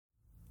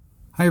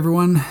Hi,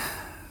 everyone.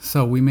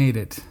 So we made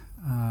it.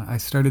 I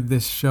started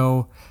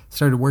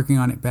working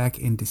on it back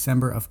in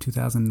December of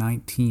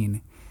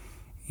 2019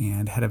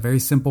 and had a very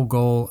simple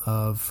goal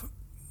of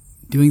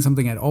doing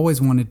something I'd always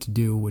wanted to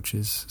do, which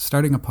is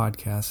starting a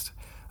podcast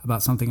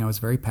about something I was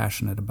very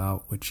passionate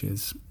about, which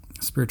is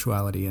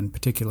spirituality and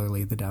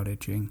particularly the Tao Te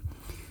Ching.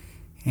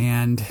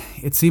 And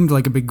it seemed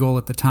like a big goal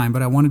at the time,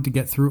 but I wanted to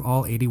get through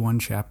all 81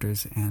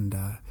 chapters, and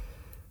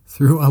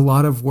through a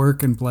lot of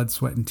work and blood,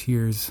 sweat, and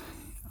tears,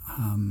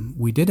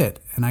 we did it.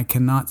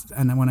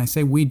 And when I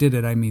say we did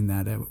it, I mean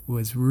that. It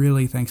was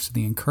really thanks to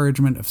the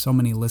encouragement of so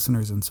many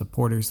listeners and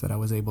supporters that I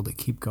was able to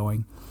keep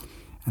going,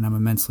 and I'm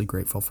immensely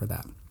grateful for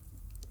that.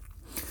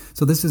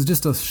 So this is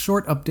just a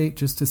short update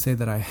just to say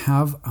that I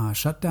have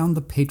shut down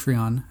the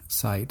Patreon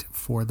site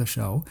for the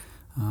show.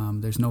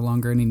 There's no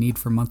longer any need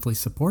for monthly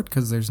support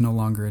because there's no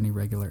longer any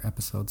regular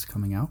episodes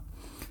coming out.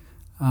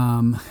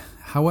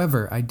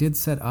 However, I did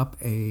set up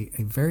a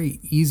very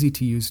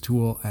easy-to-use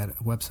tool at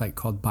a website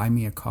called Buy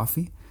Me a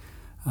Coffee.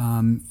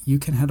 You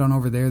can head on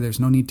over there. There's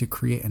no need to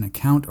create an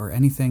account or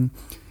anything.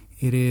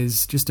 It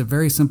is just a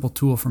very simple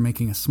tool for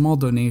making a small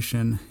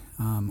donation,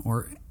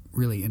 or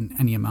really in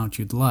any amount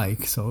you'd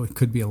like, so it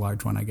could be a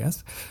large one, I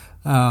guess,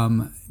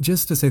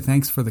 just to say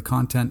thanks for the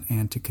content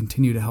and to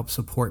continue to help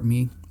support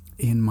me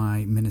in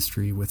my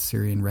ministry with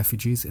Syrian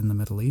refugees in the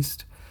Middle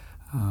East,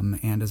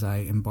 and as I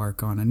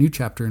embark on a new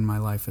chapter in my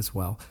life as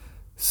well.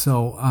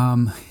 So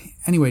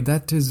anyway,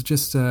 that is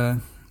just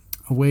a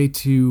way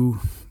to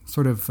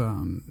sort of,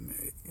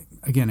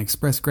 again,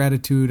 express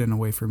gratitude and a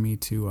way for me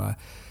to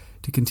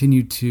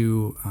continue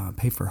to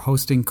pay for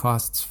hosting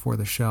costs for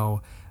the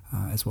show,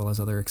 as well as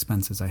other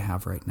expenses I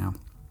have right now.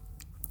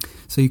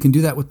 So you can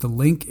do that with the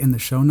link in the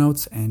show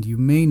notes, and you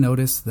may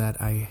notice that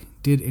I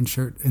did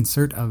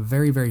insert a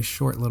very, very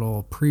short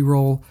little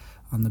pre-roll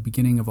on the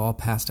beginning of all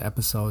past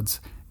episodes,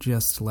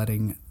 just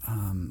letting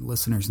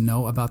listeners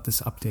know about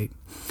this update.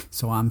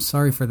 So I'm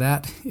sorry for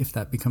that if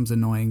that becomes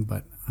annoying,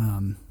 but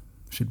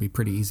should be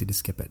pretty easy to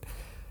skip it.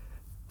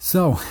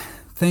 So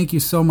thank you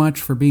so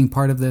much for being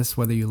part of this,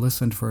 whether you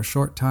listened for a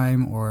short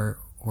time or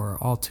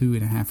all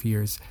 2.5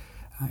 years.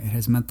 It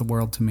has meant the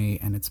world to me,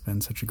 and it's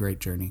been such a great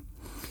journey.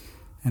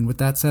 And with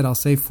that said, I'll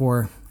say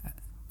for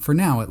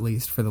now at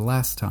least, for the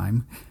last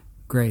time,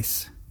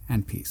 grace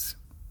and peace.